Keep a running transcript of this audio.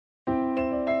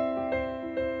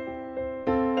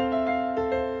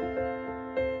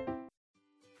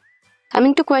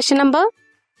Coming to question number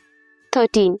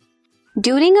 13.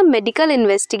 During a medical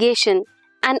investigation,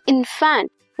 an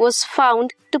infant was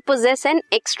found to possess an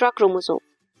extra chromosome.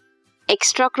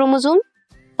 Extra chromosome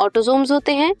autosomes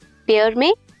होते हैं pair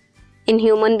में. इन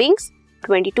human beings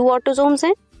 22 autosomes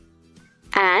हैं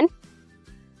and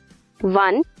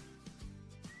 1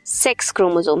 sex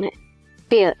chromosome है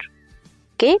pair.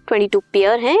 Okay, 22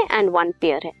 pair हैं and 1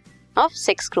 pair है of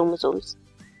sex chromosomes.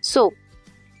 So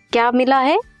क्या मिला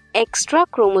है? एक्स्ट्रा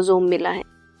क्रोमोसोम मिला है.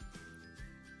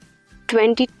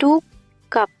 22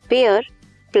 का पेयर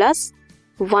प्लस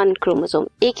 1 क्रोमोसोम,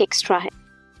 एक एक्स्ट्रा है.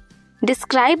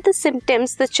 Describe the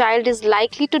symptoms the child is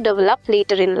likely to develop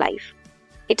later in life.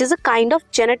 It is a kind of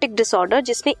genetic disorder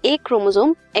जिसमें एक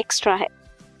क्रोमोसोम एक्स्ट्रा है.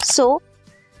 So,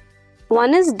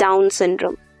 one is Down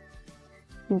syndrome.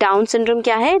 Down syndrome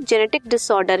क्या है? Genetic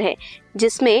disorder है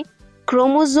जिसमें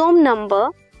chromosome number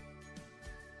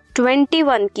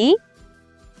 21 की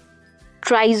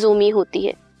trisomy होती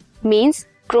है. मींस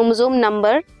क्रोमोसोम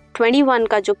नंबर 21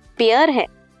 का जो पेयर है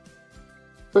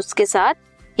उसके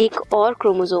साथ एक और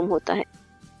क्रोमोसोम होता है.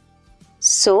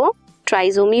 सो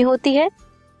ट्राइजोमी होती है.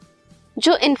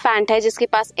 जो इन्फेंट है जिसके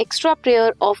पास एक्स्ट्रा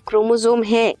पेयर ऑफ क्रोमोसोम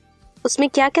है उसमें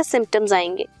क्या क्या सिम्टम्स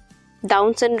आएंगे?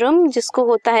 डाउन सिंड्रोम जिसको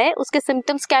होता है उसके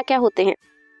सिम्टम्स क्या क्या होते हैं?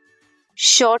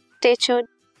 शॉर्ट स्टेचर,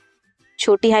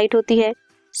 छोटी हाइट होती है.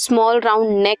 स्मॉल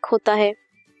राउंड नेक होता है.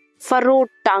 Furrowed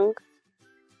tongue,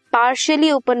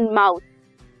 partially open mouth,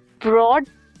 broad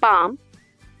palm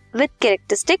with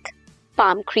characteristic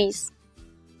palm crease.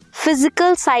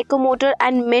 Physical, psychomotor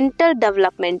and mental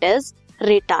development is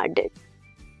retarded.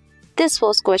 This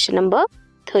was question number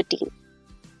 13.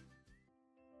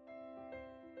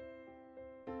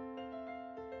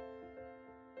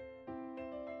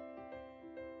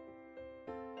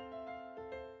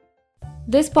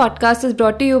 This podcast is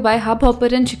brought to you by Hub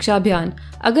Hopper and Shiksha अभियान.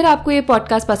 अगर आपको ये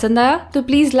podcast पसंद आया तो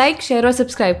please like, share और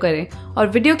subscribe करें और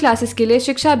वीडियो क्लासेस के लिए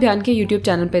शिक्षा अभियान के YouTube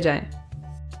चैनल पर जाएं.